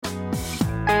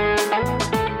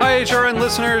HRN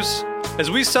listeners.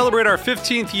 As we celebrate our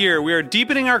 15th year, we are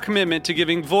deepening our commitment to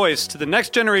giving voice to the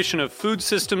next generation of food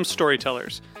systems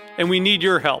storytellers, and we need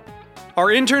your help. Our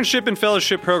internship and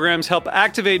fellowship programs help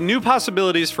activate new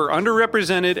possibilities for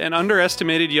underrepresented and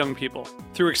underestimated young people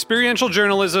through experiential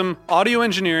journalism, audio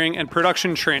engineering, and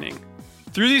production training.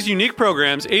 Through these unique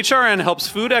programs, HRN helps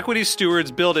food equity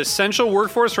stewards build essential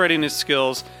workforce readiness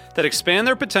skills that expand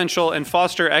their potential and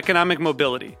foster economic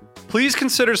mobility. Please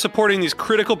consider supporting these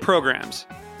critical programs.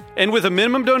 And with a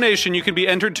minimum donation, you can be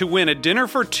entered to win a dinner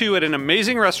for two at an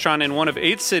amazing restaurant in one of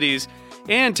 8 cities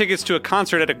and tickets to a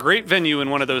concert at a great venue in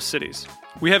one of those cities.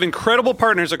 We have incredible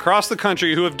partners across the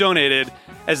country who have donated,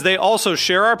 as they also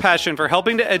share our passion for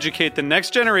helping to educate the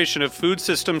next generation of food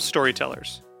systems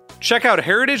storytellers. Check out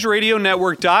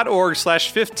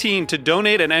heritageradionetwork.org/15 to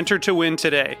donate and enter to win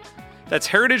today. That's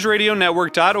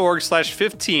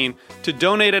heritageradionetwork.org/15 to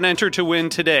donate and enter to win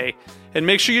today. And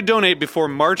make sure you donate before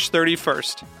March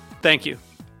 31st. Thank you.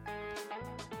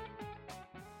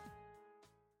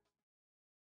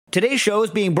 Today's show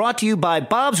is being brought to you by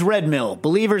Bob's Red Mill,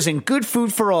 believers in good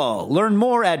food for all. Learn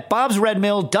more at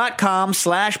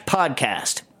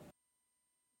bobsredmill.com/podcast.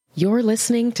 You're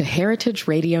listening to Heritage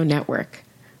Radio Network.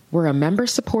 We're a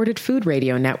member-supported food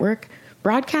radio network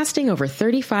broadcasting over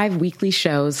 35 weekly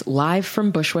shows live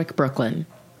from Bushwick, Brooklyn.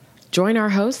 Join our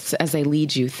hosts as they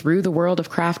lead you through the world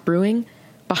of craft brewing,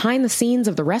 behind the scenes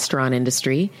of the restaurant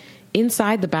industry,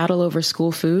 inside the battle over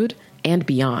school food, and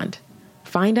beyond.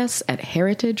 Find us at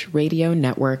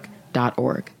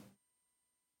heritageradionetwork.org.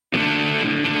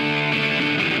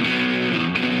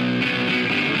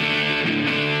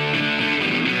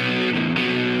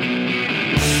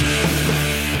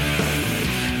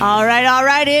 All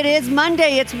right. It is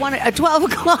Monday. It's 12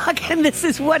 o'clock, and this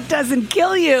is What Doesn't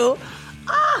Kill You.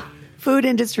 Food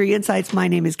Industry Insights. My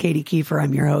name is Katy Keiffer.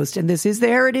 I'm your host, and this is the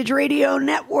Heritage Radio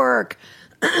Network.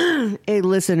 A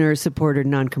listener-supported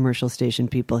non-commercial station.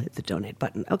 People, hit the donate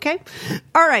button, okay?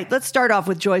 All right, let's start off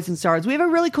with Joys and Sorrows. We have a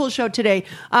really cool show today.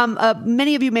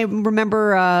 Many of you may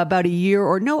remember about a year,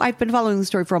 or no, I've been following the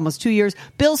story for almost 2 years.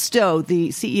 Bill Stowe, the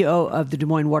CEO of the Des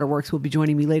Moines Water Works, will be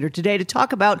joining me later today to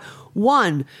talk about,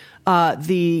 one,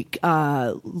 the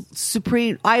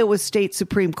Iowa State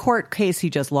Supreme Court case he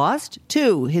just lost,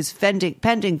 2, his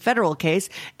pending federal case,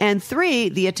 and 3,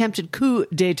 the attempted coup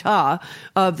d'etat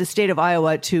of the state of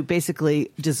Iowa to basically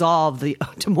dissolve the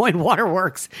Des Moines Water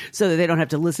Works so that they don't have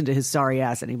to listen to his sorry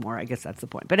ass anymore. I guess that's the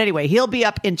point. But anyway, he'll be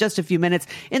up in just a few minutes.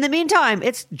 In the meantime,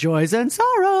 it's Joys and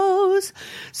Sorrows.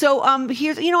 So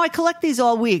here's, I collect these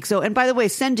all week. So, and by the way,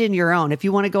 send in your own. If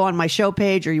you want to go on my show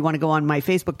page or you want to go on my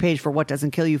Facebook page for What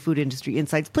Doesn't Kill You, Food Industry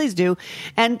Insights, please do.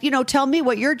 And, tell me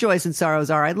what your joys and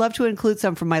sorrows are. I'd love to include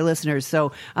some from my listeners.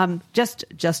 So just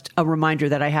a reminder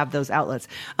that I have those outlets.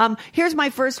 Here's my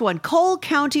first one. Cole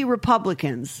County Republicans,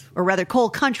 or rather Cole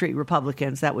Country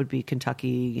Republicans, that would be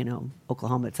Kentucky,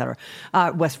 Oklahoma, et cetera,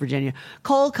 West Virginia.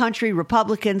 Cole Country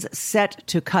Republicans set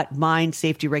to cut mine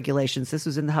safety regulations. This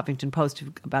was in the Huffington Post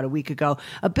about a week ago.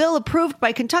 A bill approved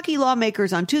by Kentucky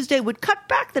lawmakers on Tuesday would cut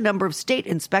back the number of state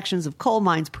inspections of coal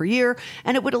mines per year,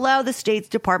 and it would allow the state's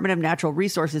Department of Natural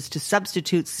Resources to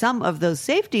substitute some of those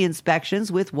safety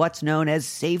inspections with what's known as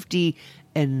safety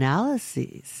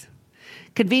analyses.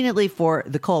 Conveniently for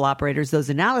the coal operators, those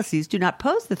analyses do not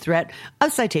pose the threat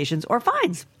of citations or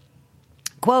fines.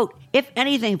 Quote, if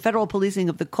anything, federal policing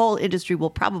of the coal industry will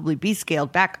probably be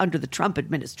scaled back under the Trump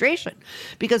administration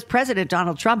because President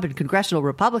Donald Trump and congressional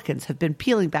Republicans have been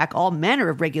peeling back all manner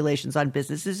of regulations on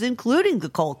businesses, including the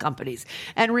coal companies.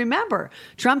 And remember,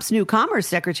 Trump's new Commerce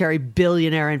Secretary,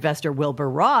 billionaire investor Wilbur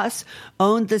Ross,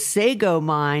 owned the Sago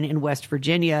mine in West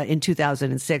Virginia in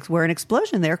 2006, where an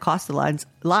explosion there cost the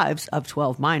lives of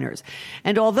 12 miners.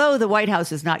 And although the White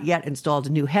House has not yet installed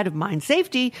a new head of mine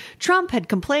safety, Trump had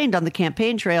complained on the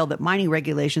campaign trail that mining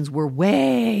regulations were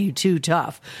way too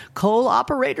tough. Coal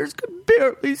operators could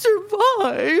barely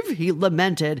survive, he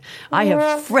lamented. I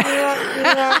have friends.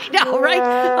 I know,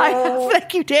 right?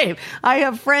 Thank you, Dave. I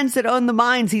have friends that own the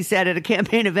mines, he said at a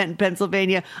campaign event in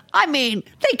Pennsylvania. I mean,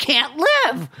 they can't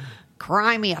live.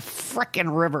 Cry me a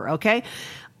frickin' river, okay?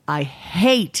 I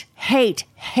hate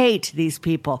these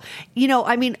people.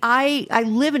 I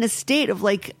live in a state of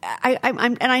and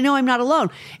I know I'm not alone,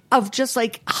 of just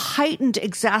heightened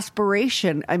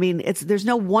exasperation. There's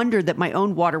no wonder that my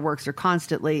own waterworks are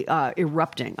constantly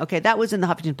erupting. Okay, that was in the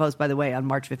Huffington Post, by the way, on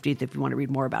March 15th, if you want to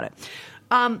read more about it.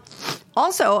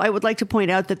 Also, I would like to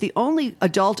point out that the only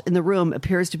adult in the room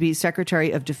appears to be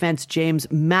Secretary of Defense James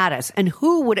Mattis. And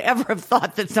who would ever have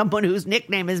thought that someone whose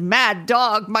nickname is Mad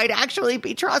Dog might actually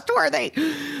be trustworthy?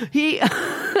 He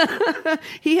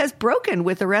has broken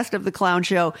with the rest of the clown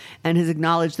show and has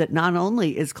acknowledged that not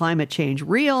only is climate change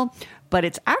real, but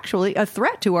it's actually a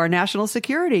threat to our national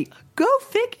security. Go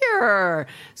figure.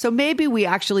 So maybe we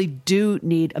actually do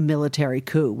need a military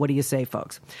coup. What do you say,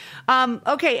 folks?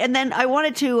 Okay, and then I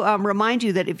wanted to remind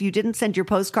you that if you didn't send your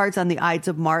postcards on the Ides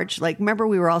of March, like, remember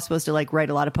we were all supposed to write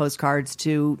a lot of postcards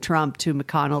to Trump, to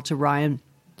McConnell, to Ryan,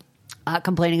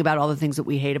 complaining about all the things that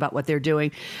we hate about what they're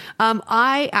doing.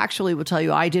 I actually will tell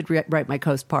you, I did write my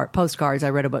postcards. I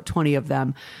read about 20 of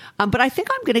them. But I think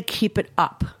I'm going to keep it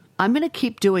up. I'm going to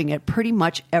keep doing it pretty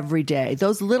much every day.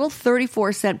 Those little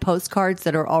 34-cent postcards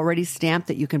that are already stamped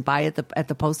that you can buy at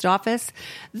the post office,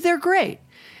 they're great.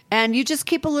 And you just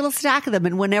keep a little stack of them.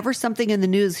 And whenever something in the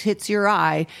news hits your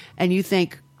eye and you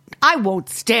think, I won't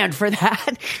stand for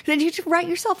that, then you just write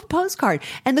yourself a postcard.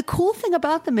 And the cool thing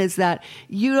about them is that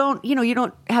you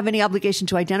don't have any obligation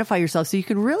to identify yourself. So you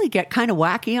can really get kind of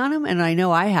wacky on them. And I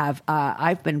know I have.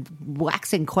 I've been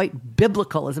waxing quite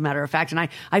biblical, as a matter of fact. And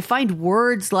I find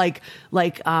words like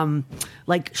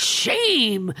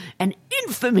shame and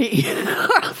infamy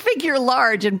figure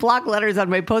large in block letters on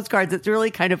my postcards. It's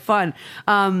really kind of fun.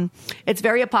 It's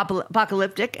very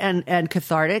apocalyptic and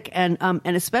cathartic. And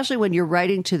especially when you're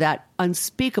writing to that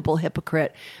unspeakable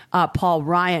hypocrite, Paul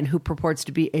Ryan, who purports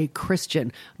to be a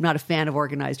Christian. I'm not a fan of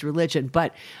organized religion,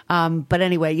 but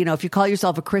anyway, if you call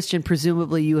yourself a Christian,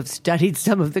 presumably you have studied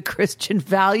some of the Christian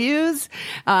values.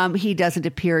 He doesn't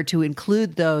appear to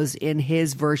include those in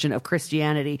his version of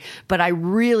Christianity, but I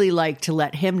really like to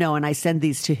let him know, and I send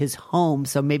these to his home,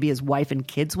 so maybe his wife and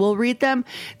kids will read them,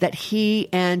 that he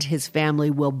and his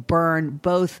family will burn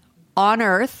both on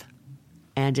earth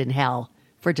and in hell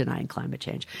for denying climate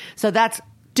change. So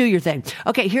do your thing.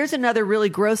 Okay, here's another really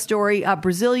gross story.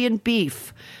 Brazilian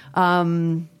beef.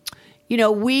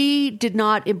 We did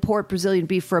not import Brazilian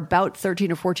beef for about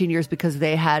 13 or 14 years because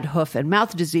they had hoof and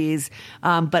mouth disease.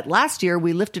 But last year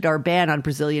we lifted our ban on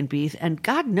Brazilian beef, and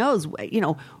God knows,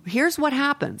 here's what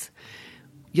happens.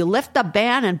 You lift the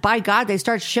ban and by God, they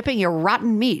start shipping you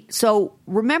rotten meat. So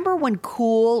remember when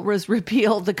Cool was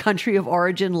repealed, the country of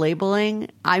origin labeling?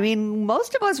 I mean,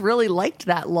 most of us really liked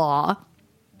that law.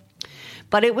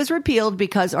 But it was repealed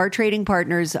because our trading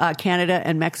partners, Canada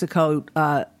and Mexico,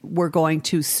 were going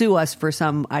to sue us for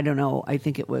some, I don't know, I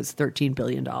think it was $13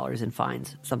 billion in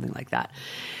fines, something like that.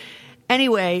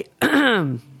 Anyway,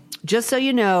 just so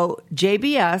you know,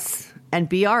 JBS and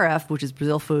BRF, which is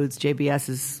Brazil Foods, JBS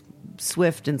is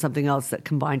Swift and something else that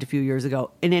combined a few years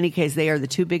ago. In any case, they are the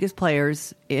two biggest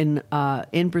players in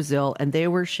Brazil, and they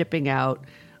were shipping out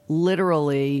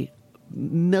literally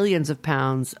millions of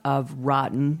pounds of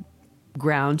rotten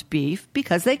ground beef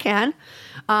because they can.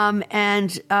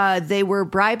 And they were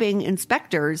bribing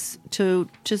inspectors to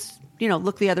just,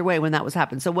 look the other way when that was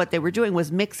happening. So what they were doing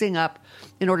was mixing up,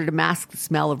 in order to mask the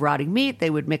smell of rotting meat, they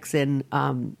would mix in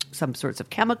some sorts of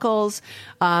chemicals,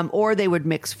 or they would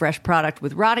mix fresh product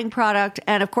with rotting product.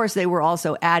 And of course, they were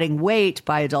also adding weight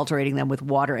by adulterating them with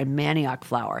water and manioc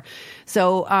flour.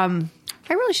 So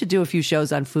I really should do a few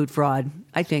shows on food fraud,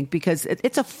 I think, because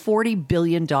it's a $40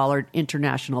 billion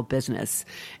international business.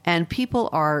 And people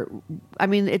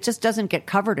it just doesn't get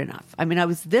covered enough. I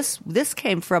mean, this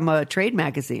came from a trade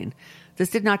magazine. This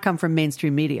did not come from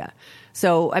mainstream media.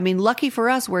 So, lucky for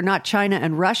us, we're not China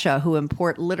and Russia, who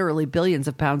import literally billions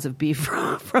of pounds of beef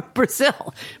from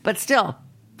Brazil. But still,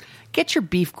 get your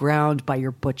beef ground by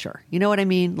your butcher. You know what I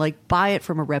mean? Like, buy it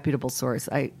from a reputable source.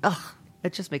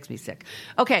 It just makes me sick.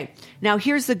 Okay, now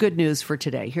here's the good news for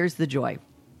today. Here's the joy.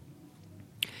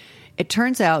 It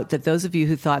turns out that those of you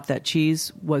who thought that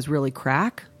cheese was really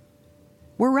crack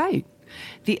were right.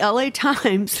 The LA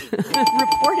Times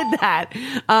reported that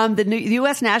the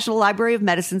U.S. National Library of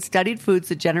Medicine studied foods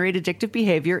that generate addictive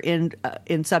behavior in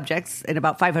subjects, in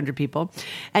about 500 people,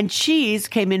 and cheese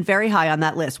came in very high on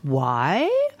that list. Why?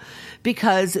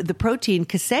 Because the protein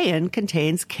casein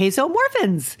contains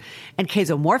casomorphins, and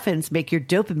casomorphins make your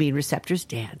dopamine receptors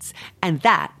dance, and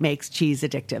that makes cheese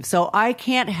addictive. So I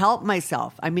can't help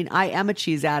myself. I am a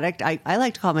cheese addict. I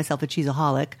like to call myself a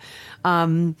cheeseaholic.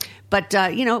 But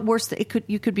worse.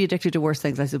 You could be addicted to worse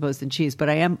things, I suppose, than cheese. But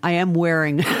I am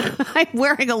wearing I'm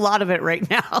wearing a lot of it right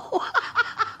now.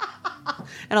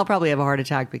 And I'll probably have a heart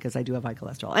attack because I do have high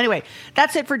cholesterol. Anyway,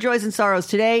 that's it for Joys and Sorrows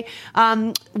today.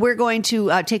 We're going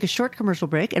to take a short commercial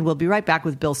break, and we'll be right back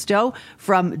with Bill Stowe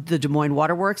from the Des Moines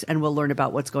Water Works, and we'll learn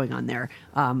about what's going on there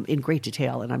in great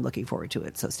detail, and I'm looking forward to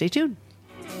it. So stay tuned.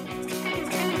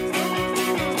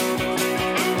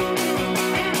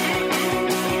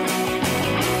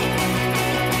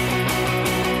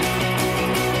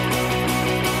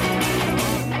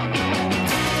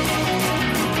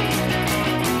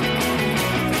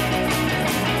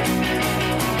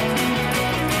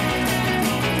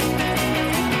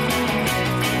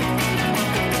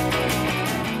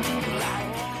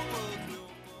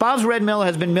 Bob's Red Mill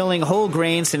has been milling whole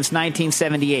grain since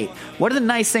 1978. One of the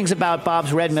nice things about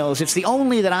Bob's Red Mill is it's the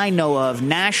only that I know of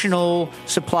national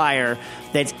supplier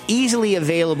that's easily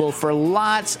available for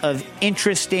lots of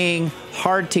interesting,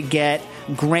 hard-to-get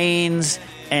grains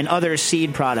and other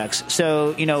seed products.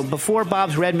 So, before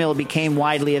Bob's Red Mill became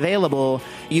widely available,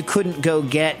 you couldn't go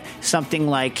get something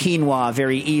like quinoa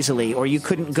very easily, or you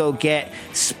couldn't go get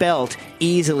spelt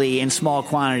easily in small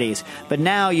quantities. But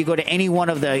now you go to any one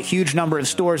of the huge number of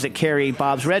stores that carry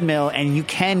Bob's Red Mill, and you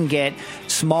can get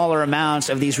smaller amounts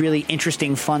of these really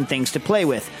interesting, fun things to play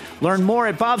with. Learn more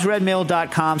at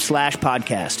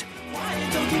bobsredmill.com/podcast.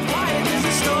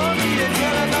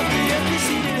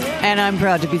 And I'm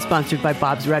proud to be sponsored by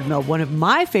Bob's Red Mill, one of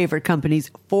my favorite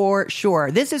companies for sure.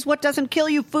 This is What Doesn't Kill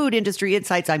You, Food Industry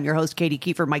Insights. I'm your host, Katy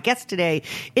Keiffer. My guest today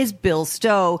is Bill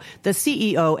Stowe, the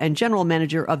CEO and general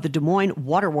manager of the Des Moines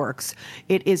Water Works.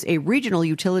 It is a regional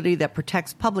utility that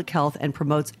protects public health and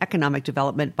promotes economic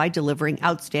development by delivering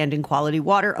outstanding quality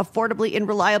water affordably in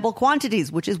reliable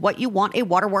quantities, which is what you want a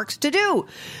waterworks to do.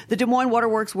 The Des Moines Water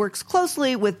Works works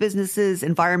closely with businesses,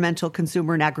 environmental,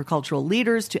 consumer, and agricultural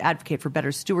leaders to advocate for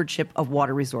better stewardship of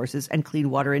water resources and clean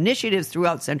water initiatives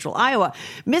throughout central Iowa.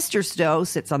 Mr. Stowe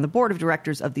sits on the board of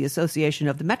directors of the Association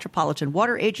of the Metropolitan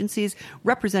Water Agencies,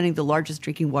 representing the largest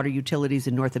drinking water utilities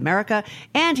in North America,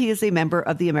 and he is a member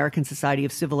of the American Society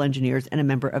of Civil Engineers and a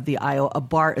member of the Iowa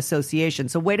Bar Association.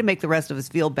 So way to make the rest of us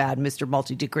feel bad, Mr.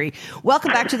 Multi-Degree.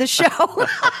 Welcome back to the show.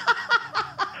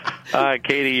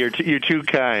 Katy, you're too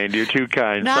kind. You're too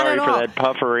kind. Not Sorry at for all. that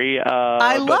puffery.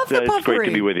 I love the puffery. It's great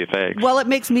to be with you. Thanks. Well, it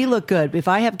makes me look good. If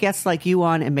I have guests like you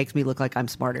on, it makes me look like I'm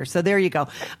smarter. So there you go.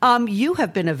 You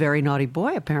have been a very naughty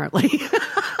boy, apparently.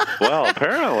 Well,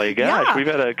 apparently, gosh, Yeah. we've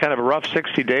had a kind of a rough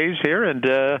 60 days here, and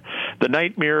the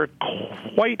nightmare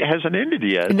quite hasn't ended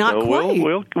yet. Not so quite.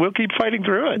 We'll keep fighting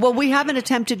through it. Well, we have an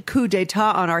attempted coup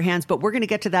d'etat on our hands, but we're going to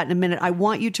get to that in a minute. I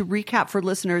want you to recap for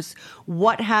listeners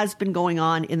what has been going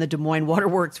on in the Des Moines Water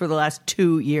Works for the last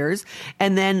 2 years,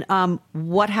 and then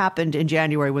what happened in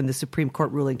January when the Supreme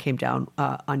Court ruling came down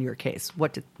on your case.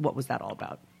 What was that all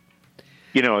about?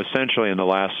 Essentially in the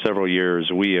last several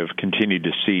years, we have continued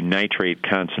to see nitrate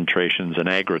concentrations and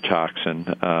agrotoxin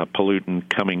pollutant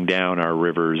coming down our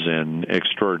rivers in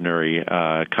extraordinary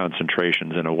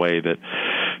concentrations in a way that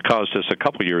caused us a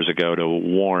couple years ago to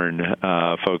warn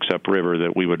folks upriver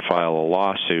that we would file a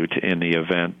lawsuit in the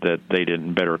event that they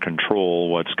didn't better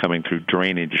control what's coming through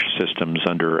drainage systems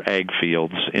under ag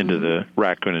fields into the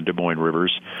Raccoon and Des Moines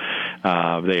rivers.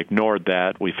 They ignored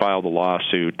that. We filed a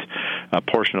lawsuit. A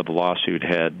portion of the lawsuit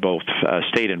had both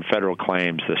state and federal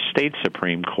claims. The state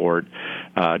Supreme Court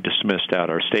dismissed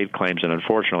out our state claims, and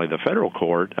unfortunately the federal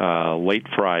court, late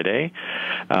Friday,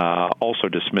 also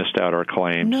dismissed out our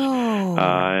claims. No.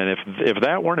 And if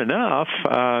that weren't enough,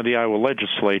 the Iowa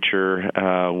legislature,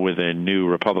 with a new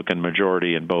Republican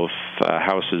majority in both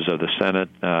houses of the Senate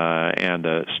and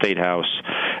the State House,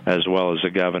 as well as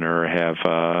the governor, have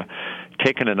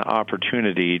taken an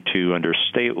opportunity to, under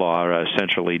state law,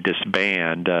 essentially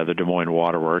disband the Des Moines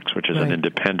Water Works, which is an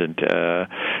independent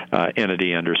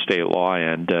entity under state law,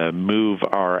 and move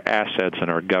our assets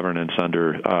and our governance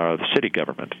under the city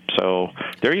government. So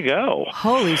there you go.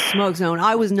 Holy smokes. No,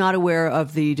 I was not aware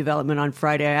of the development on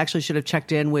Friday. I actually should have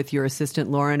checked in with your assistant,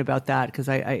 Lauren, about that, because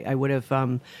I would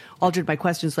have altered my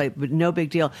questions late, but no big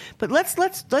deal. But let's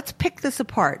pick this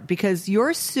apart, because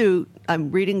your suit, I'm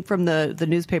reading from the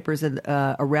newspapers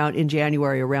around in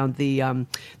January around the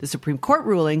Supreme Court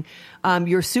ruling.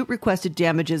 Your suit requested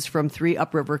damages from 3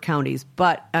 upriver counties,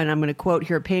 but, and I'm going to quote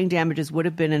here, paying damages would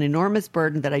have been an enormous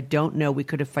burden that I don't know we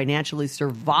could have financially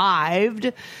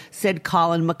survived, said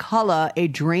Colin McCullough, a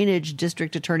drainage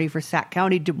district attorney for Sac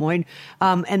County, Des Moines.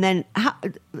 And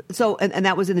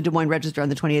that was in the Des Moines Register on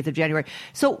the 28th of January.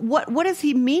 So what does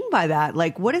he mean by that?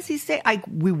 Like, what does he say?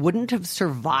 We wouldn't have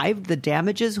survived the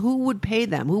damages. Who would pay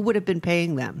them? Who would have been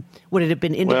paying them? Would it have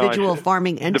been individual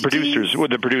farming entities?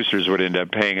 The producers would end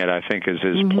up paying it, I think, is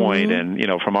his point. And,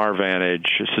 from our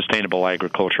vantage, sustainable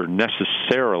agriculture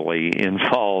necessarily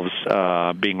involves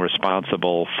being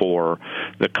responsible for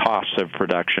the costs of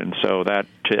production. So that,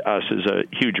 to us, is a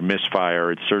huge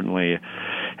misfire. It certainly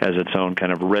has its own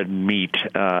kind of red meat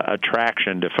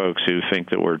attraction to folks who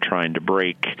think that we're trying to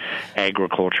break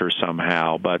agriculture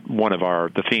somehow. But one of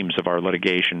the themes of our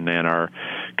litigation and our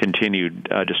continued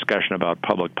discussion about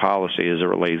public policy as it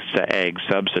relates to ag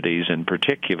subsidies in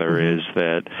particular is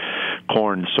that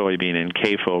corn, soybean, and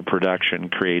CAFO production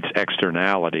creates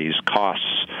externalities, costs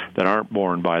that aren't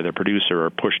borne by the producer are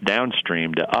pushed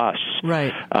downstream to us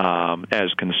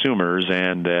as consumers,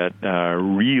 and that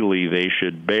really they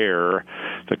should bear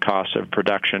the cost of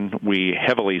production. We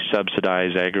heavily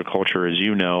subsidize agriculture, as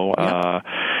you know,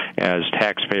 as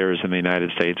taxpayers in the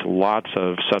United States. Lots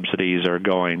of subsidies are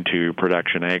going to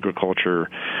production agriculture.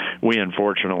 We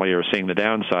unfortunately are seeing the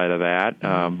downside of that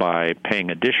by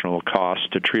paying additional costs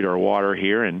to treat our water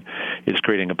here, and it's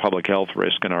creating a public health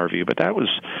risk in our view. But that was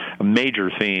a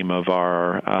major theme of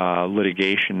our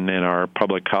litigation and our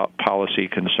public policy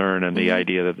concern, and the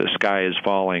idea that the sky is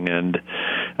falling and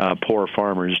poor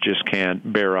farmers just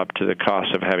can't bear up to the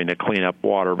cost of having to clean up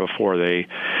water before they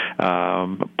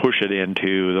push it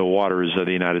into the waters of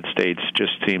the United States.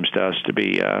 Just seems to us to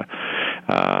be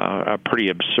a pretty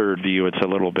absurd view. It's a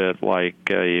little bit like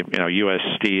U.S.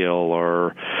 Steel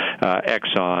or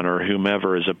Exxon or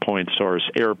whomever is a point source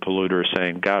air polluter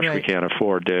saying, gosh, we can't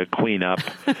afford to clean up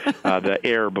the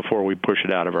air before we push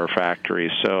it out of our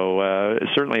factories. So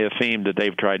it's certainly a theme that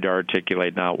they've tried to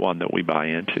articulate, not one that we buy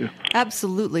into.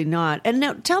 Absolutely not. And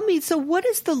now tell me, so what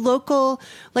is the local,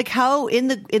 like how in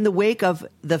the wake of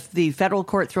the federal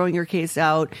court throwing your case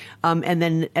out, and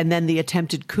then the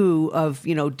attempted coup of,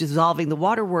 dissolving the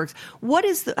waterworks,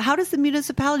 how does the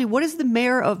municipality, what is the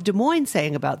mayor of Des Moines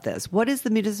saying about this? What is the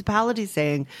municipality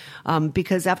saying?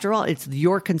 Because after all, it's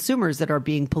your consumers that are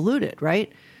being polluted,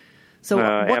 right? So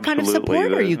what kind of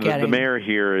support are you getting? The mayor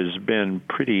here has been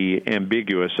pretty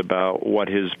ambiguous about what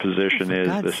his position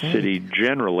is. The city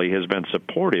generally has been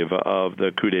supportive of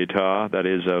the coup d'etat, that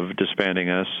is, of disbanding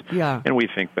us. Yeah. And we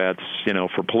think that's,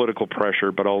 for political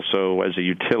pressure, but also as a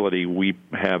utility, we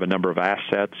have a number of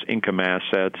assets, income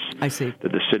assets, that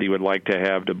the city would like to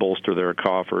have to bolster their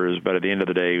coffers. But at the end of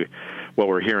the day, what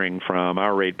we're hearing from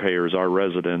our ratepayers, our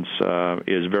residents,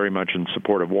 is very much in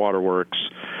support of waterworks.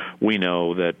 We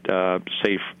know that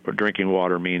safe drinking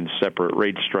water means separate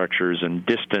rate structures and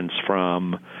distance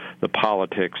from the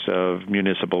politics of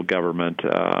municipal government.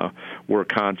 We're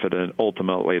confident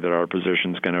ultimately that our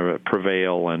position is going to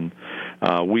prevail, and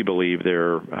we believe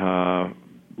there are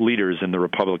leaders in the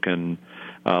Republican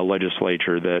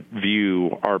legislature that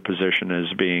view our position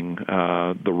as being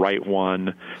the right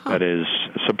one, that is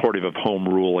supportive of home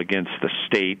rule against the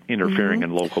state interfering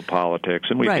in local politics,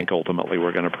 and we think ultimately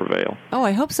we're going to prevail. Oh,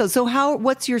 I hope so. So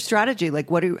what's your strategy? Like,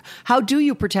 how do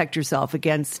you protect yourself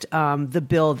against the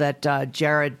bill that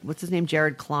Jared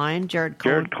Klein,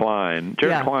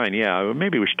 yeah.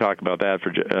 Maybe we should talk about that for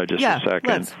just a second.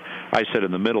 Let's. I sit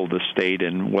in the middle of the state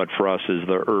in what for us is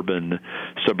the urban,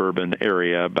 suburban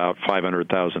area, about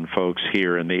 500,000 folks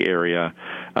here in the area.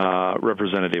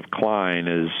 Representative Klein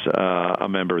is a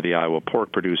member of the Iowa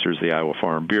Pork Producers, the Iowa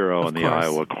Farm Bureau, and the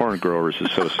Iowa Corn Growers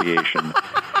Association.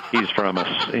 He's from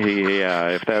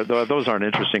those aren't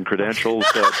interesting credentials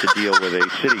to deal with a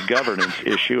city governance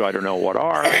issue, I don't know what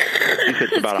are. He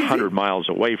sits about 100 miles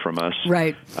away from us.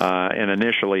 Right. And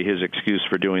initially his excuse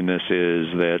for doing this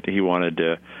is that he wanted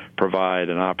to provide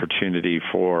an opportunity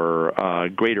for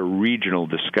greater regional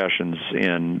discussions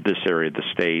in this area of the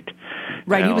state.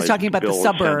 Right, he was talking about the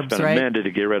suburbs, been amended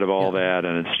to get rid of all that,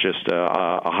 and it's just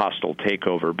a hostile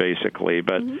takeover, basically.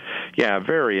 But,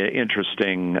 very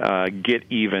interesting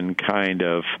get-even kind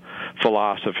of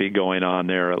philosophy going on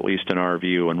there, at least in our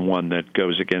view, and one that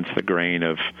goes against the grain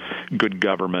of good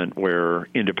government, where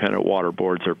independent water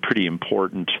boards are pretty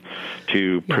important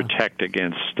to protect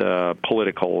against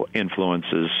political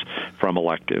influences from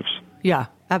electives. Yeah,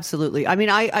 absolutely. I mean,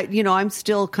 I'm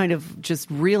still kind of just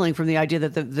reeling from the idea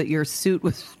that your suit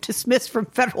was dismissed from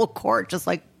federal court, just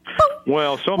like. Boom.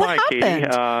 Well, so am I, Katie.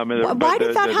 Why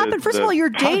did that happen? First of all, your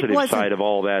date wasn't. The positive side of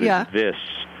all that is this.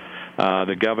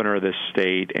 The governor of this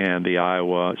state and the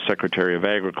Iowa Secretary of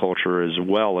Agriculture, as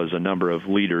well as a number of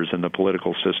leaders in the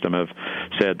political system, have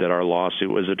said that our lawsuit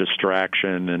was a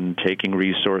distraction and taking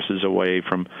resources away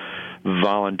from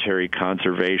voluntary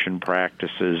conservation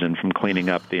practices and from cleaning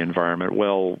up the environment.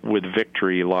 Well, with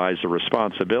victory lies the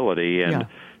responsibility, and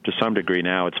to some degree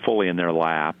now it's fully in their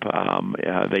lap.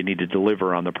 They need to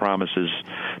deliver on the promises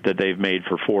that they've made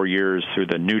for 4 years through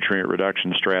the nutrient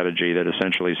reduction strategy that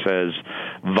essentially says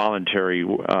voluntary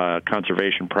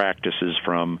conservation practices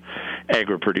from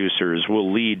agri-producers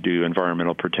will lead to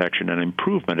environmental protection and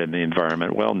improvement in the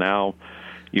environment. Well, now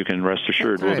you can rest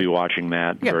assured we'll be watching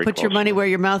that very put closely. Your money where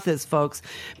your mouth is, folks.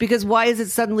 Because why is it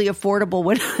suddenly affordable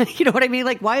when, you know what I mean?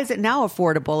 Like, why is it now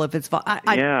affordable if it's...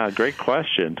 great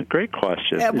question. Great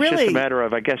question. It's really just a matter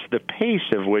of, I guess, the pace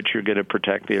of which you're going to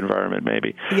protect the environment,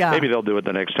 maybe. Yeah. Maybe they'll do it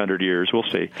the next 100 years. We'll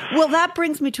see. Well, that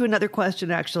brings me to another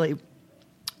question, actually,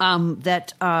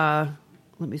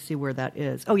 Let me see where that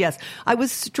is. Oh, yes. I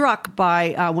was struck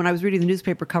by, when I was reading the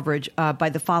newspaper coverage, by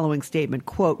the following statement,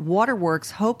 quote,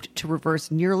 Waterworks hoped to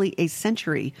reverse nearly a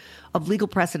century of legal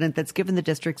precedent that's given the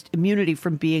district's immunity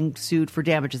from being sued for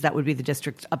damages. That would be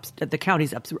the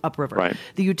county's upriver. Right.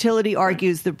 The utility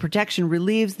argues the protection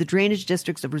relieves the drainage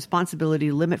districts of responsibility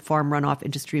to limit farm runoff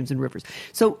into streams and rivers.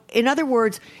 So, in other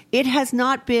words, it has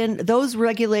not been those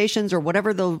regulations or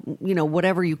whatever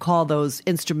whatever you call those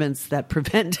instruments that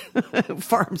prevent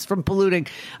farms from polluting.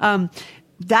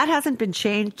 That hasn't been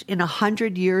changed in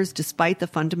 100 years, despite the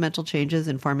fundamental changes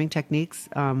in farming techniques.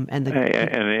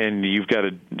 And you've got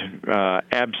a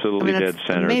absolutely dead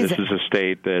center. Amazing. This is a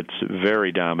state that's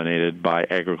very dominated by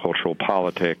agricultural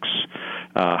politics.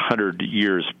 100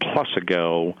 years plus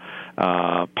ago,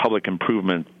 public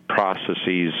improvement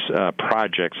processes,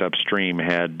 projects upstream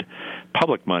had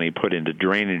public money put into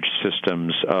drainage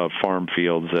systems of farm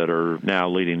fields that are now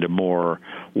leading to more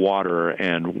water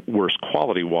and worse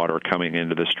quality water coming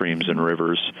into the streams and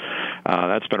rivers.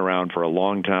 That's been around for a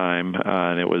long time,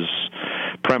 and it was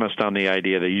premised on the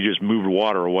idea that you just moved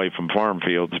water away from farm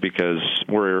fields because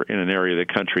we're in an area of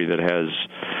the country that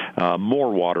has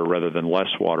more water rather than less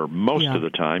water most of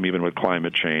the time, even with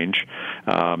climate change.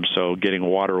 So getting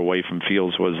water away from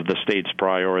fields was the state's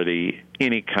priority.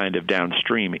 Any kind of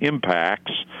downstream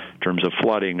impacts in terms of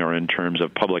flooding or in terms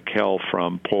of public health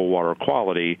from poor water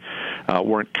quality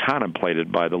weren't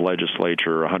contemplated by the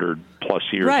legislature 100-plus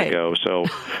years ago. So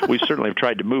we certainly have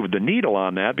tried to move the needle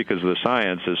on that because the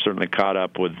science has certainly caught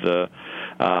up with the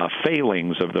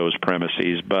failings of those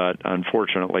premises. But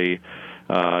unfortunately,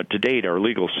 to date, our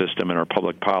legal system and our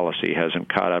public policy hasn't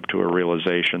caught up to a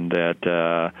realization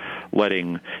that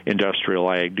letting industrial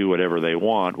ag do whatever they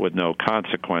want with no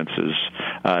consequences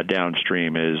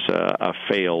downstream is a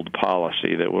failed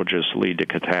policy that will just lead to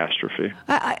catastrophe.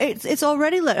 It's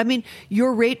already I mean,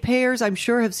 your ratepayers, I'm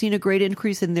sure, have seen a great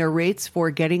increase in their rates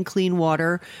for getting clean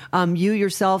water. You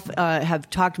yourself have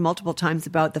talked multiple times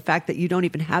about the fact that you don't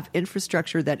even have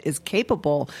infrastructure that is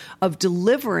capable of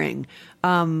delivering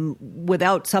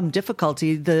without some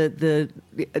difficulty, the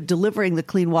delivering the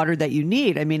clean water that you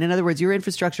need. I mean, in other words, your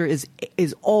infrastructure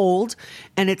is old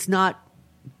and it's not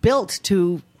built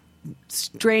to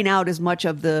strain out as much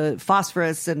of the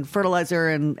phosphorus and fertilizer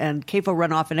and CAFO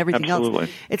runoff and everything else.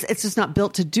 It's just not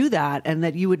built to do that, and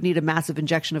that you would need a massive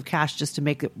injection of cash just to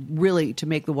make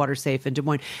the water safe in Des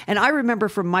Moines. And I remember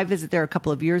from my visit there a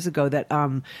couple of years ago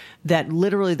that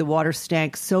literally the water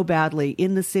stank so badly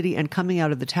in the city and coming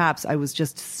out of the taps. I was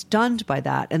just stunned by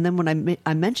that. And then when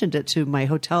I mentioned it to my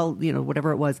hotel,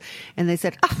 whatever it was, and they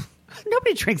said,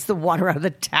 nobody drinks the water out of the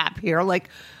tap here. Like,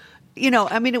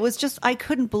 I mean, it was just, I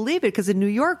couldn't believe it because in New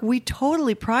York, we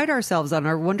totally pride ourselves on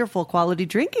our wonderful quality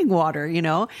drinking water,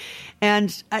 and,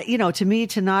 to me,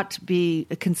 to not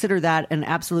consider that an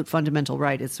absolute fundamental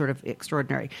right is sort of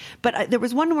extraordinary. But there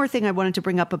was one more thing I wanted to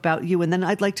bring up about you, and then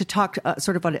I'd like to talk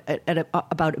sort of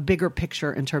about a bigger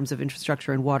picture in terms of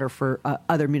infrastructure and water for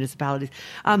other municipalities.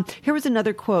 Here was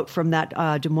another quote from that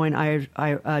Des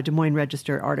Moines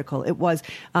Register article. It was,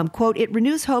 quote, "It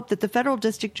renews hope that the federal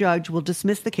district judge will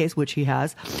dismiss the case," which he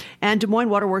has, "and Des Moines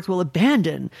Water Works will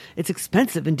abandon its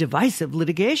expensive and divisive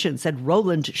litigation," said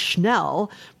Roland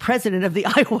Schnell, president of the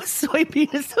Iowa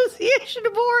Soybean Association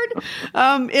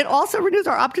Board. It also renews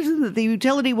our optimism that the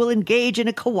utility will engage in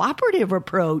a cooperative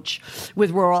approach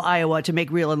with rural Iowa to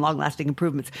make real and long-lasting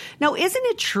improvements. Now, isn't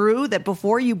it true that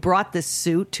before you brought this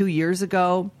suit 2 years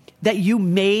ago, that you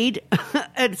made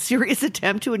a serious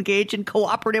attempt to engage in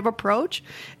cooperative approach,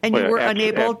 and you were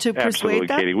unable to persuade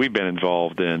them? Katie. We've been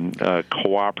involved in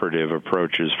cooperative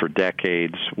approaches for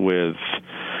decades with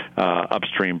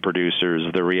upstream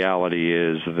producers. The reality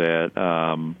is that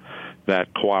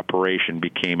that cooperation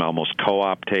became almost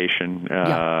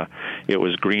co-optation. It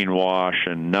was greenwash,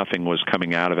 and nothing was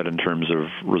coming out of it in terms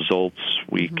of results.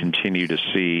 We continue to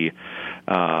see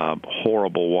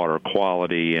horrible water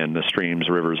quality in the streams,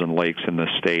 rivers, and lakes in the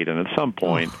state. And at some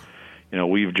point,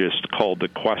 we've just called the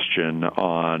question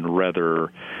on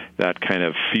whether that kind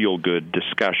of feel-good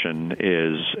discussion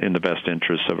is in the best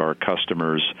interests of our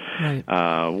customers.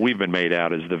 Right. We've been made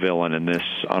out as the villain in this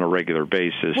on a regular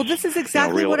basis. Well, this is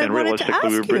exactly what I wanted to ask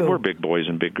you. We're big boys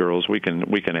and big girls. We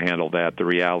can handle that. The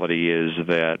reality is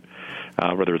that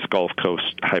whether it's Gulf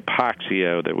Coast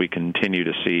hypoxia that we continue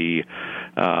to see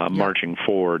marching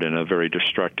forward in a very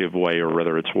destructive way, or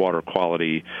whether it's water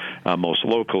quality most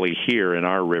locally here in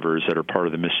our rivers that are part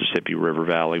of the Mississippi River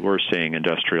Valley, we're seeing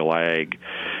industrial ag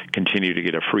continue to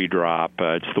get a free drop.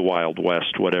 It's the Wild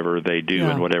West, whatever they do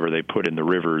and whatever they put in the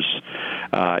rivers.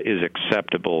 is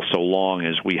acceptable so long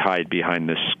as we hide behind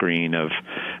this screen of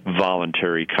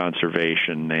voluntary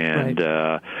conservation and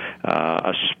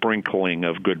a sprinkling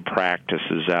of good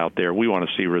practices out there. We want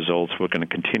to see results. We're going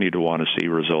to continue to want to see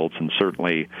results, and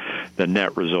certainly the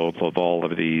net result of all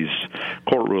of these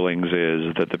court rulings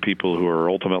is that the people who are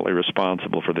ultimately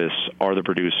responsible for this are the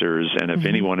producers, and if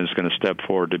anyone is going to step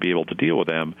forward to be able to deal with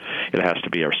them, it has to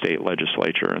be our state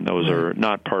legislature, and those are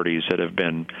not parties that have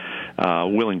been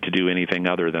willing to do anything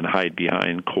other than hide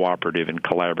behind cooperative and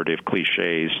collaborative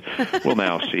cliches. We'll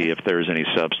now see if there's any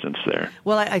substance there.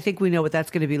 Well, I think we know what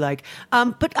that's going to be like.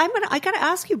 But I got to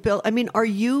ask you, Bill. I mean, are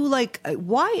you like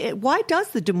why does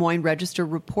the Des Moines Register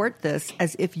report this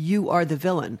as if you are the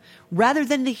villain rather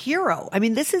than the hero? I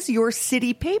mean, this is your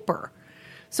city paper,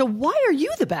 so why are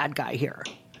you the bad guy here?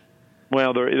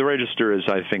 Well, the Register has,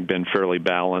 I think, been fairly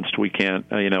balanced. We can't,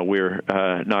 we're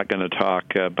not going to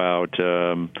talk about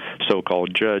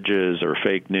so-called judges or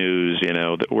fake news.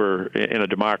 That we're in a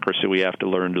democracy. We have to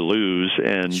learn to lose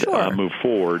and move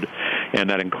forward, and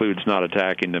that includes not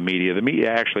attacking the media.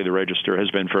 The Register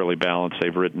has been fairly balanced.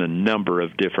 They've written a number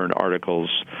of different articles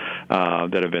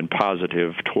that have been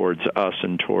positive towards us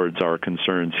and towards our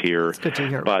concerns here. That's good to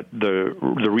hear. But the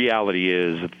reality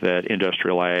is that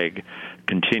industrial ag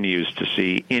continues to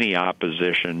see any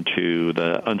opposition to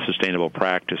the unsustainable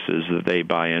practices that they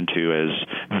buy into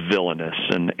as villainous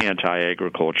and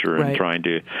anti-agriculture and trying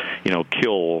to,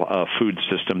 kill a food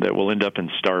system that will end up in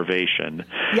starvation.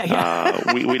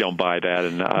 We don't buy that,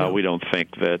 and we don't think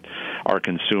that our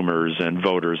consumers and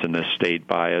voters in this state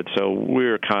buy it. So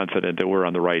we're confident that we're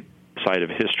on the right side of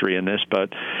history in this,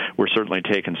 but we're certainly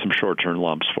taking some short-term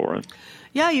lumps for it.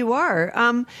 Yeah, you are.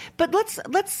 But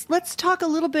let's talk a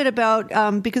little bit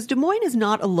about because Des Moines is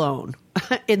not alone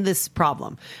in this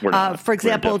problem. We're not. For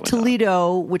example,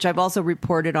 Toledo, not. which I've also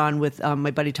reported on with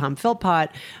my buddy Tom Philpott,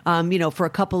 for a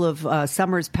couple of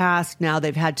summers past now,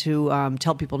 they've had to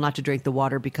tell people not to drink the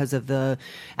water because of the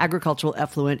agricultural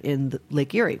effluent in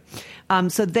Lake Erie.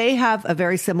 So they have a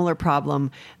very similar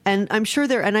problem. And I'm sure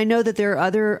and I know that there are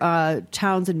other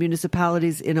towns and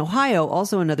municipalities in Ohio,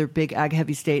 also another big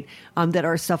ag-heavy state, that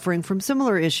are suffering from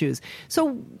similar issues.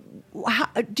 So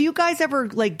do you guys ever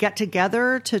get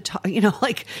together to talk,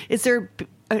 is there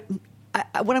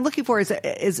what I'm looking for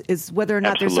is whether or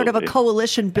not there's sort of a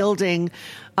coalition building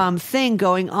thing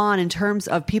going on in terms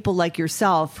of people like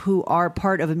yourself who are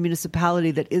part of a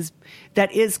municipality that is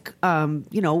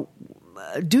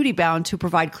duty bound to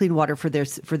provide clean water for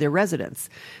their residents.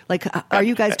 Are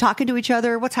you guys talking to each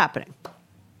other? What's happening?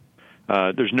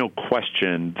 There's no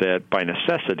question that by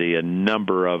necessity, a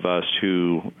number of us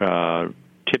who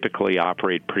typically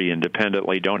operate pretty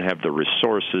independently don't have the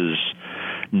resources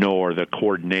nor the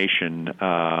coordination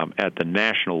at the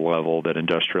national level that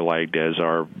industrial ag does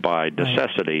are by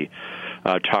necessity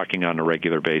talking on a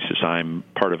regular basis. I'm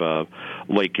part of a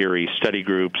Lake Erie study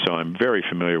group, so I'm very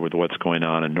familiar with what's going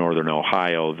on in northern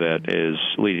Ohio that is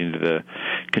leading to the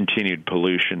continued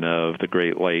pollution of the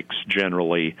Great Lakes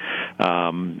generally.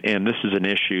 And this is an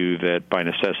issue that by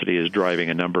necessity is driving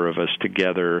a number of us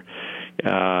together.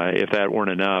 If that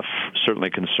weren't enough, certainly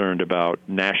concerned about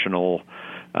national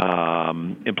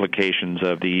implications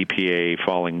of the EPA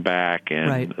falling back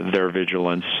and their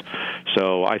vigilance.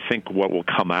 So I think what will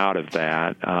come out of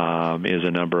that is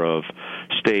a number of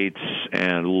states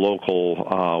and local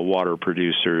water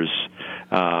producers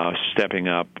stepping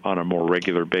up on a more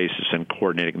regular basis and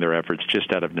coordinating their efforts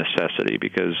just out of necessity,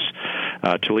 because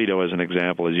Toledo, as an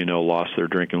example, as you know, lost their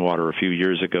drinking water a few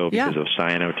years ago because of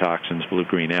cyanotoxins,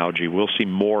 blue-green algae. We'll see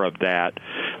more of that,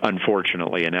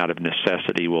 unfortunately, and out of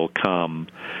necessity will come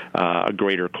a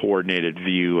greater coordinated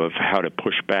view of how to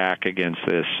push back against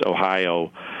this.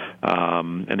 Ohio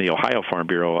and the Ohio Farm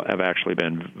Bureau have actually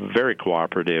been very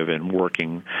cooperative in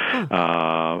working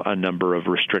a number of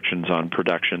restrictions on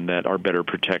production that are better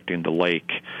protecting the lake.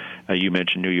 You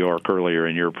mentioned New York earlier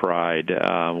in your pride.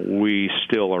 We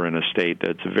still are in a state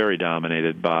that's very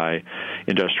dominated by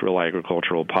industrial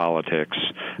agricultural politics.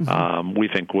 We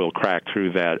think we'll crack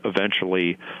through that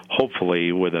eventually,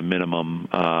 hopefully with a minimum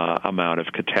amount of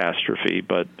catastrophe.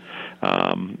 But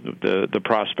the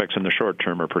prospects in the short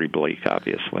term are pretty bleak,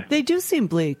 obviously. They do seem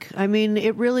bleak. I mean,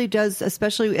 it really does,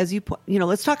 especially as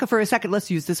let's talk for a second.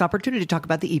 Let's use this opportunity to talk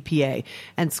about the EPA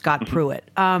and Scott Pruitt.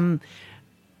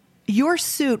 Your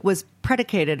suit was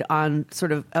predicated on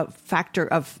sort of a factor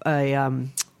of a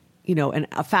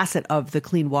facet of the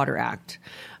Clean Water Act.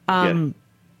 Well,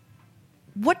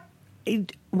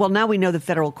 now we know the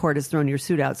federal court has thrown your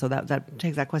suit out, so that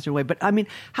takes that question away. But I mean,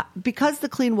 because the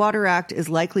Clean Water Act is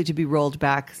likely to be rolled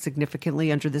back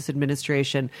significantly under this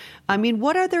administration, I mean,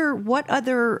 what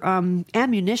other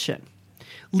ammunition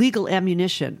legal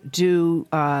ammunition do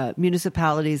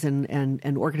municipalities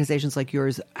and organizations like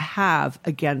yours have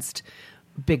against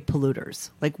big polluters?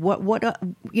 Like what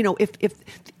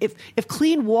if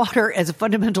clean water as a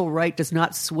fundamental right does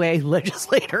not sway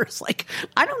legislators, like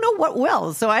I don't know what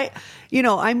will. So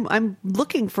I'm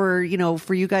looking for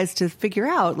you guys to figure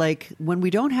out, like, when we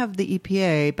don't have the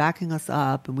EPA backing us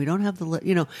up and we don't have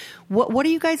what are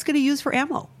you guys going to use for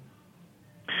ammo?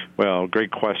 Well,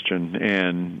 great question.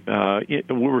 And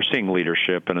we're seeing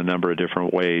leadership in a number of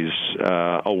different ways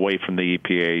away from the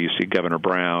EPA. You see Governor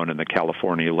Brown and the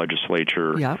California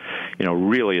legislature,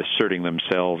 really asserting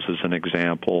themselves as an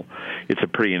example. It's a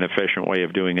pretty inefficient way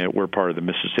of doing it. We're part of the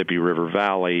Mississippi River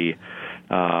Valley.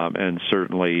 And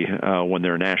certainly when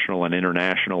there are national and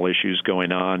international issues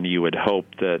going on, you would hope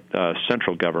that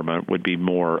central government would be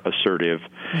more assertive.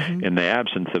 Mm-hmm. In the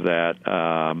absence of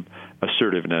that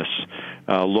assertiveness,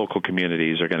 local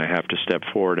communities are going to have to step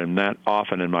forward. And that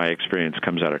often, in my experience,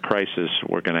 comes out of crisis.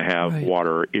 We're going to have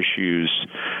water issues,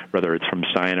 whether it's from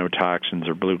cyanotoxins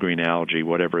or blue-green algae,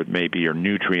 whatever it may be, or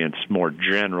nutrients more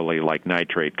generally, like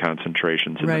nitrate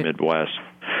concentrations in the Midwest.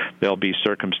 There'll be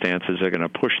circumstances that are going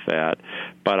to push that,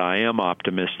 but I am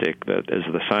optimistic that as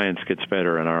the science gets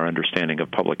better and our understanding of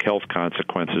public health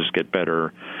consequences get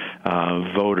better,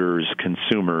 voters,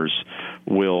 consumers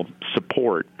will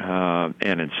support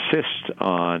and insist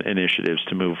on initiatives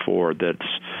to move forward that's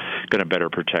going to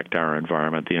better protect our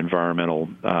environment. The environmental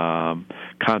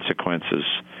consequences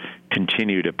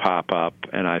continue to pop up,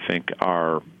 and I think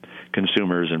our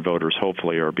consumers and voters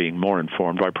hopefully are being more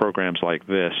informed by programs like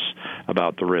this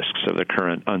about the risks of the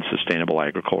current unsustainable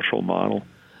agricultural model.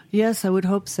 Yes, I would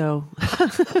hope so.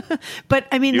 But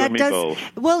I mean, that does, both.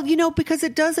 Well, because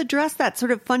it does address that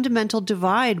sort of fundamental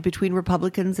divide between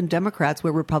Republicans and Democrats,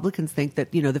 where Republicans think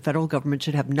that, the federal government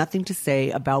should have nothing to say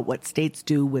about what states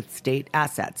do with state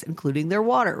assets, including their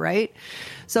water, right?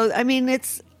 So, I mean,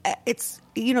 it's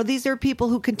these are people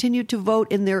who continue to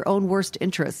vote in their own worst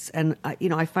interests. And,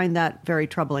 I find that very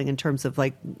troubling in terms of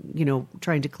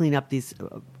trying to clean up these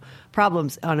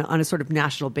problems on a sort of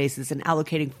national basis and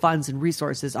allocating funds and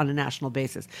resources on a national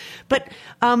basis. But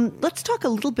let's talk a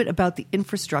little bit about the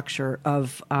infrastructure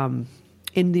of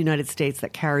in the United States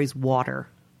that carries water,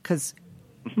 because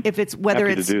if it's whether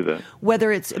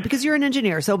it's because you're an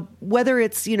engineer, so whether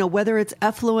it's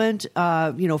effluent,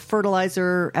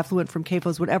 fertilizer, effluent from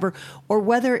CAFOs, whatever, or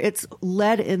whether it's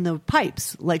lead in the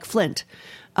pipes like Flint,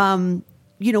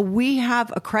 we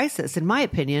have a crisis. In my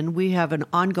opinion, we have an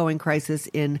ongoing crisis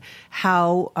in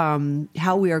how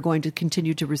we are going to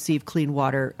continue to receive clean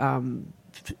water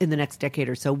in the next decade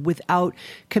or so without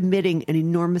committing an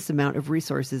enormous amount of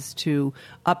resources to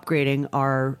upgrading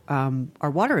our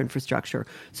water infrastructure.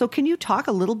 So can you talk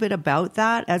a little bit about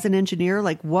that as an engineer?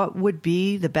 Like, what would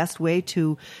be the best way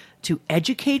to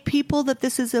educate people that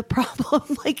this is a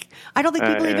problem? Like, I don't think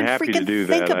people even freaking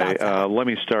think about that. Let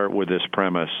me start with this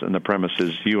premise, and the premise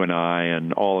is you and I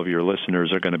and all of your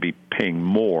listeners are going to be paying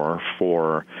more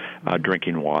for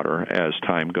drinking water as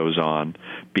time goes on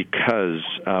because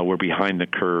we're behind the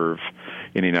curve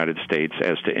in the United States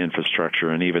as to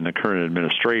infrastructure, and even the current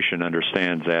administration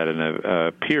understands that and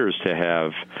appears to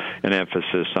have an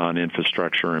emphasis on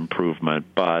infrastructure improvement,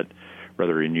 but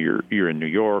whether you're in New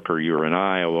York or you're in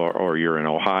Iowa or you're in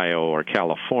Ohio or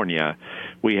California,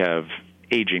 we have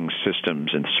aging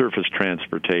systems in surface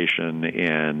transportation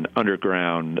and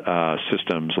underground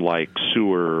systems like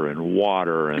sewer and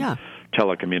water and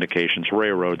telecommunications,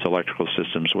 railroads, electrical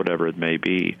systems, whatever it may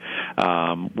be.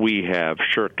 We have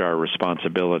shirked our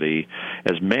responsibility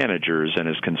as managers and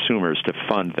as consumers to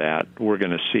fund that. We're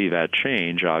going to see that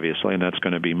change, obviously, and that's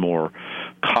going to be more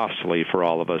costly for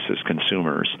all of us as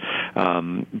consumers.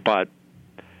 But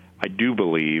I do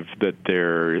believe that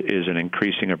there is an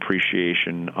increasing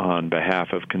appreciation on behalf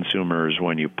of consumers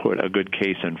when you put a good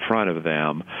case in front of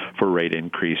them for rate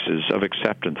increases of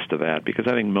acceptance to that, because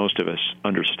I think most of us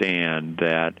understand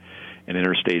that an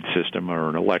interstate system or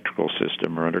an electrical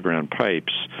system or underground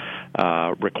pipes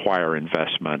require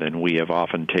investment, and we have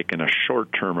often taken a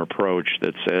short-term approach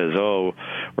that says,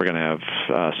 we're going to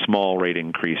have small rate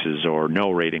increases or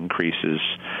no rate increases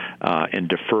and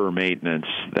defer maintenance.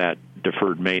 That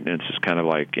deferred maintenance is kind of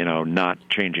like, not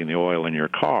changing the oil in your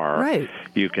car. Right.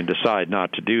 You can decide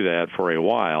not to do that for a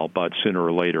while, but sooner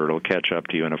or later it'll catch up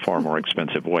to you in a far more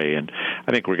expensive way. And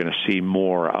I think we're going to see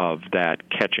more of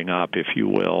that catching up, if you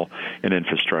will, in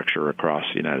infrastructure across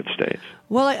the United States.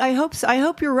 Well, I hope so. I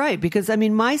hope you're right, because,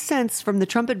 my sense from the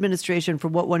Trump administration,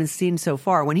 from what one has seen so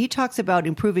far, when he talks about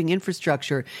improving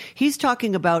infrastructure, he's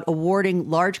talking about awarding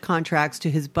large contracts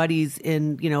to his buddies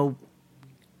in,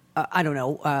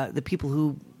 the people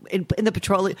who in the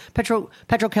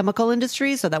petrochemical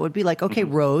industry. So that would be like, okay,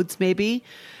 roads, maybe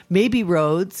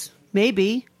roads,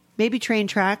 maybe train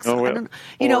tracks. Oh, I don't,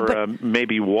 but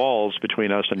maybe walls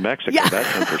between us and Mexico. Yeah.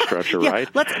 That's infrastructure, yeah. right?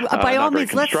 Let's by all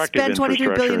means, let's spend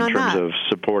 $23 billion on that in terms of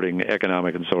supporting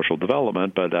economic and social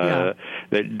development. But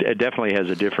it definitely has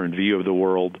a different view of the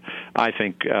world. I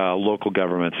think local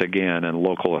governments, again, and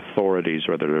local authorities,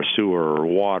 whether they're sewer or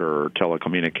water or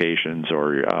telecommunications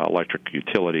or electric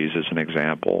utilities, as an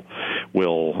example,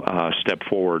 will step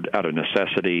forward out of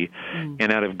necessity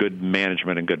and out of good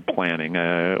management and good planning.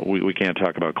 We can't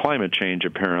talk about climate change,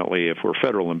 apparently, if we're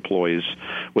federal employees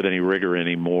with any rigor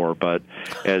anymore. But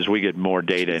as we get more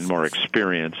data and more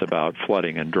experience about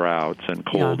flooding and droughts and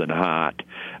cold and hot,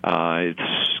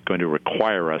 it's going to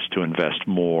require us to invest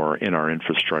more in our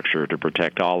infrastructure to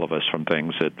protect all of us from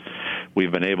things that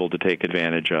we've been able to take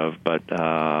advantage of, but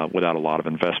without a lot of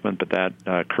investment. But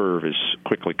that curve is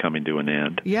quickly coming to an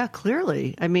end. Yeah,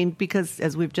 clearly. I mean, because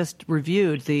as we've just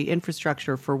reviewed, the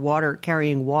infrastructure for water,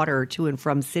 carrying water to and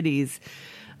from cities,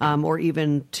 or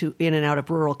even to in and out of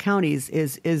rural counties,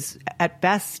 is at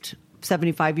best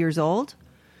 75 years old.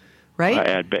 Right?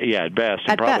 At best,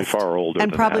 and probably far older.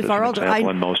 And probably far older.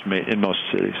 In most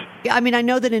cities. Yeah, I mean, I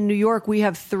know that in New York we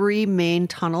have 3 main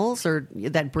tunnels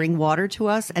that bring water to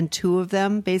us, and 2 of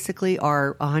them basically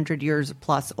are 100 years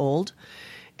plus old.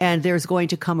 And there's going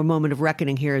to come a moment of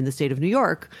reckoning here in the state of New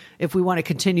York if we want to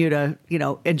continue to,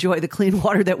 enjoy the clean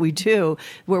water that we do,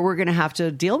 where we're going to have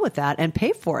to deal with that and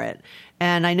pay for it.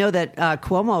 And I know that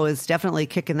Cuomo is definitely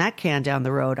kicking that can down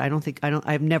the road.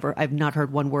 I've not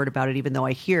heard one word about it, even though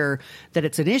I hear that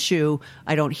it's an issue.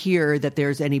 I don't hear that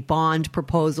there's any bond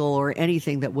proposal or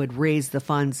anything that would raise the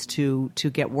funds to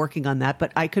get working on that.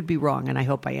 But I could be wrong, and I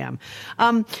hope I am.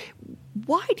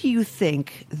 Why do you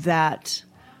think that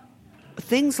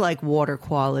things like water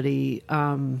quality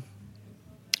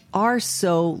are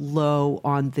so low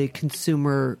on the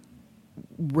consumer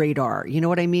radar? You know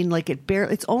what I mean? Like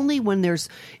it's only when there's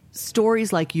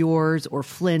stories like yours or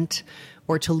Flint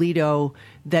or Toledo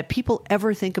that people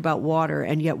ever think about water,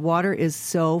 and yet water is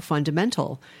so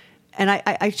fundamental. And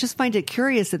I just find it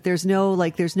curious that there's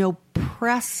no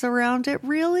press around it,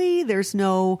 really. There's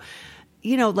no,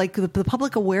 like the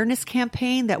public awareness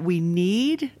campaign that we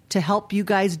need to help you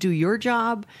guys do your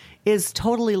job is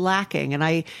totally lacking. And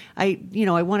I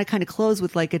want to kind of close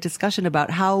with like a discussion about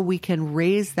how we can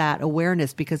raise that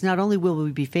awareness, because not only will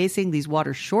we be facing these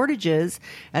water shortages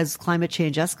as climate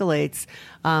change escalates,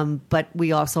 but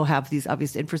we also have these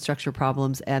obvious infrastructure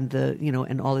problems and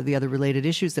and all of the other related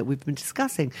issues that we've been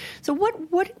discussing. So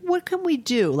what can we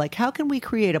do? Like, how can we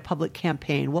create a public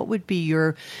campaign? What would be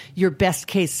your best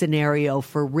case scenario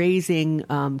for raising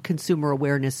consumer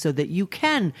awareness so that you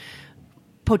can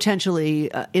potentially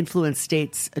influence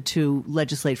states to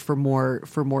legislate for more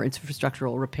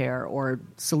infrastructural repair or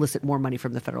solicit more money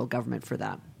from the federal government for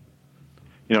that?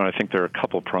 I think there are a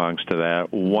couple prongs to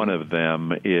that. One of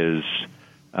them is,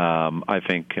 I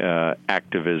think,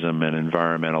 activism and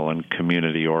environmental and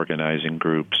community organizing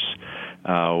groups.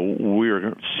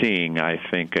 We're seeing, I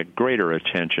think, a greater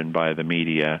attention by the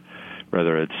media,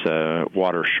 whether it's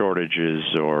water shortages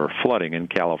or flooding in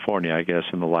California, I guess,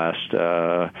 in the last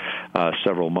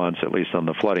several months, at least on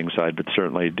the flooding side, but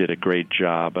certainly did a great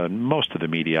job. And most of the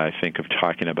media, I think, of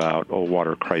talking about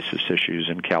water crisis issues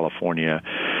in California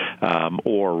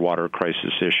or water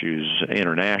crisis issues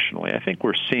internationally. I think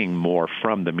we're seeing more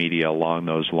from the media along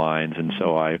those lines, and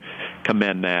so I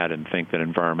commend that and think that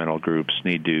environmental groups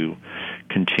need to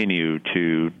continue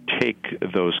to take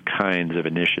those kinds of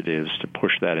initiatives to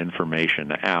push that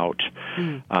information out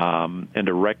and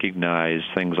to recognize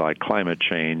things like climate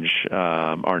change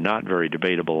are not very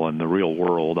debatable in the real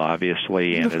world,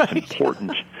 obviously, and it's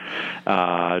important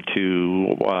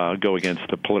to go against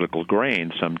the political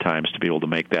grain sometimes to be able to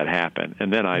make that happen.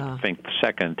 And then I think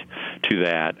second to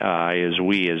that is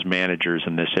we as managers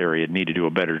in this area need to do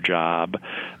a better job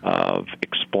of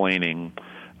explaining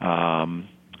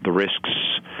the risks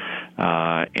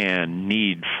and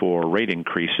need for rate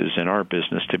increases in our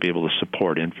business to be able to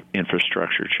support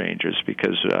infrastructure changes.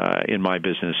 Because in my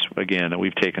business, again,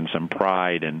 we've taken some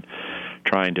pride in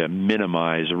trying to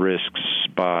minimize risks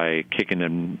by kicking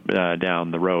them down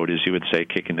the road, as you would say,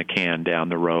 kicking the can down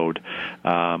the road.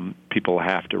 People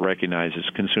have to recognize, as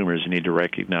consumers need to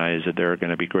recognize, that there are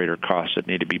going to be greater costs that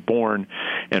need to be borne,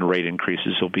 and rate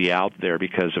increases will be out there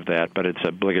because of that. But it's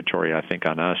obligatory, I think,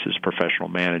 on us as professional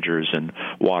managers in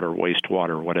water,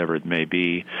 wastewater, whatever it may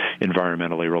be,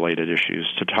 environmentally related issues,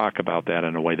 to talk about that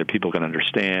in a way that people can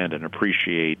understand and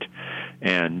appreciate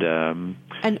and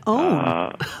And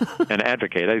own. And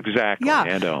advocate, exactly, yeah.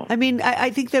 and own. I mean,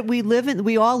 I think that we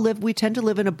tend to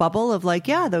live in a bubble of like,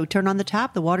 yeah, they'll turn on the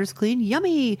tap, the water's clean,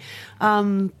 yummy.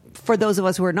 For those of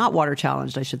us who are not water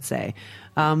challenged, I should say.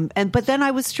 But then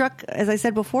I was struck, as I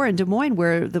said before, in Des Moines,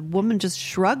 where the woman just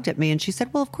shrugged at me and she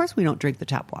said, well, of course we don't drink the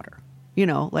tap water. You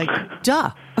know, like,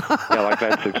 duh. Yeah, like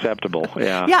that's acceptable.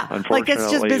 Yeah. Yeah, unfortunately, like it's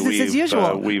just business as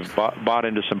usual. We've bought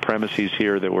into some premises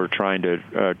here that we're trying to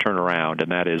turn around,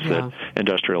 and that is that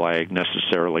industrial ag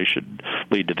necessarily should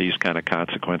lead to these kind of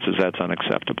consequences. That's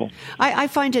unacceptable. I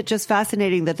find it just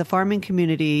fascinating that the farming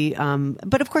community,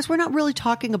 but of course we're not really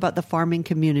talking about the farming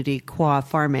community qua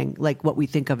farming, like what we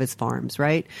think of as farms,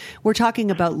 right? We're talking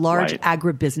about large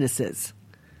agribusinesses.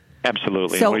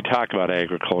 Absolutely. So, when we talk about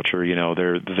agriculture, you know,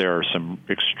 there are some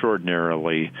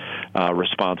extraordinarily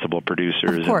responsible producers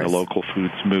in the local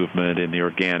foods movement, in the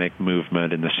organic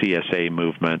movement, in the CSA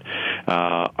movement.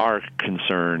 Our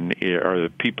concern are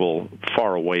the people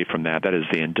far away from that. That is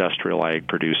the industrial ag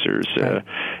producers. Right.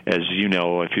 As you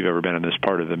know, if you've ever been in this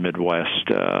part of the Midwest,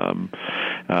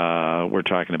 we're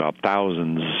talking about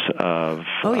thousands of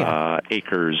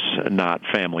acres, not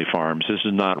family farms. This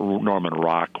is not Norman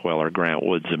Rockwell or Grant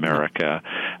Woods America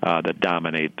that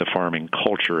dominate the farming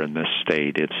culture in this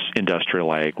state. It's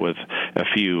industrial ag with a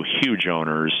few huge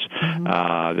owners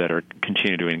that are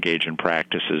continue to engage in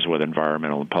practices with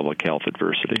environmental and public health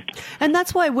adversity. And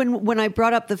that's why when I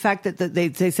brought up the fact that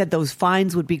they said those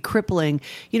fines would be crippling,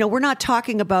 you know, we're not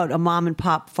talking about a mom and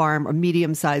pop farm, a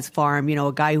medium-sized farm, you know,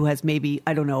 a guy who has maybe,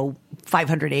 I don't know,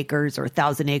 500 acres or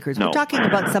 1,000 acres. No. We're talking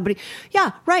about somebody,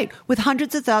 with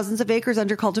hundreds of thousands of acres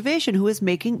under cultivation who is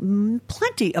making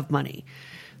plenty of money.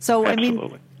 So,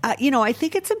 Absolutely. I mean, I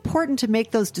think it's important to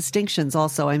make those distinctions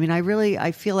also. I mean,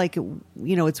 I feel like,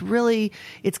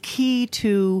 it's key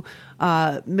to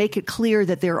make it clear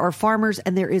that there are farmers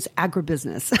and there is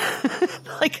agribusiness.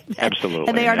 Absolutely.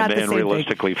 And they are not the same thing. And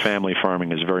realistically, family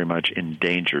farming is very much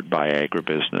endangered by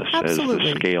agribusiness. Absolutely.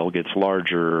 As the scale gets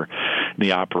larger,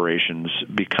 the operations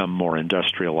become more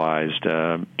industrialized.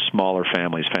 Smaller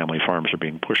family farms are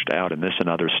being pushed out in this and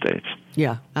other states.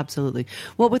 Yeah, absolutely.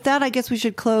 Well, with that, I guess we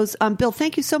should close. Bill,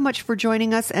 thank you so much for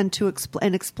joining us and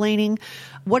explaining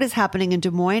what is happening in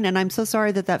Des Moines. And I'm so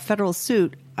sorry that federal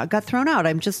suit got thrown out.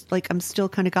 I'm still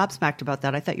kind of gobsmacked about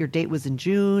that. I thought your date was in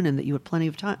June and that you had plenty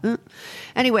of time.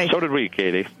 Anyway. So did we,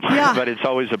 Katie. Yeah. But it's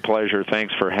always a pleasure.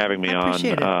 Thanks for having me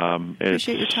appreciate on.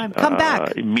 Appreciate your time. Come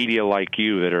back. Media like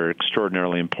you that are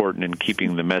extraordinarily important in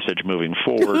keeping the message moving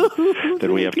forward,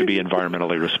 that we have to be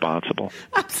environmentally responsible.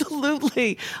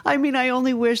 Absolutely. I mean, I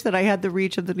only wish that I had the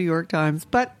reach of the New York Times,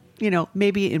 but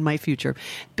maybe in my future.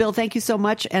 Bill, thank you so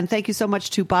much. And thank you so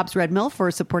much to Bob's Red Mill for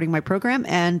supporting my program.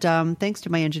 And thanks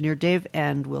to my engineer, Dave.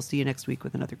 And we'll see you next week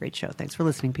with another great show. Thanks for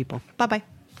listening, people. Bye-bye.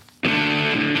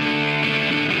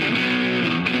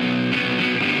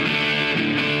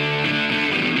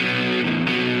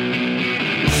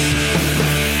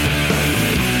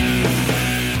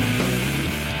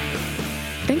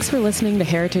 Thanks for listening to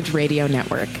Heritage Radio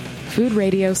Network, food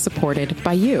radio supported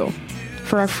by you.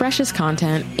 For our freshest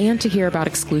content and to hear about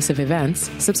exclusive events,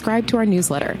 subscribe to our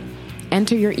newsletter.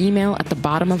 Enter your email at the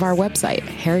bottom of our website,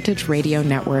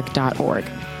 heritageradionetwork.org.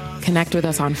 Connect with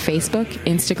us on Facebook,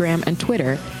 Instagram, and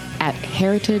Twitter at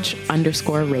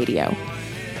heritage_radio.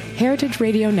 Heritage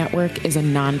Radio Network is a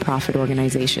nonprofit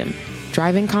organization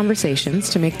driving conversations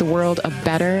to make the world a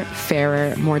better,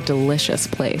 fairer, more delicious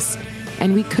place.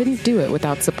 And we couldn't do it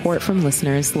without support from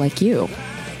listeners like you.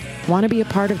 Want to be a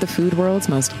part of the food world's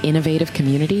most innovative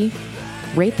community?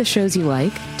 Rate the shows you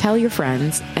like, tell your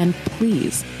friends, and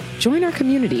please join our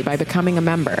community by becoming a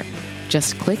member.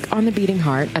 Just click on the beating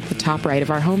heart at the top right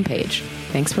of our homepage.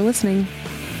 Thanks for listening.